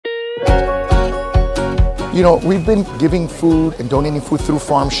You know, we've been giving food and donating food through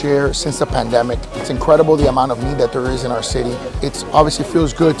Farm Share since the pandemic. It's incredible the amount of need that there is in our city. It obviously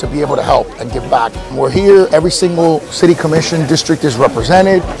feels good to be able to help and give back. We're here, every single city commission district is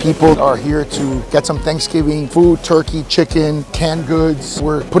represented. People are here to get some Thanksgiving food, turkey, chicken, canned goods.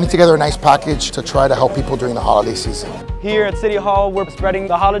 We're putting together a nice package to try to help people during the holiday season. Here at City Hall, we're spreading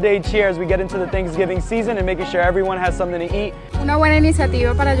the holiday cheer as we get into the Thanksgiving season and making sure everyone has something to eat. Una buena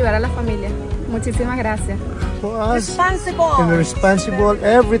iniciativa para ayudar a la familia. Muchísimas gracias. For us, responsible. And responsible,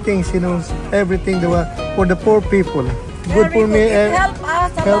 everything, you know, everything for the poor people. Good for me, help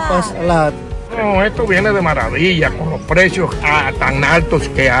us a lot. No, esto viene de maravilla con los precios tan altos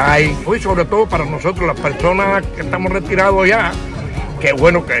que hay. Y sobre todo para nosotros, las personas que estamos retirados ya, qué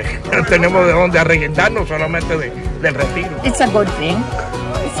bueno que tenemos de dónde arreguindarnos solamente del retiro. It's a good thing.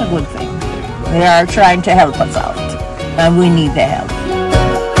 It's a good thing. They are trying to help us out, and we need the help.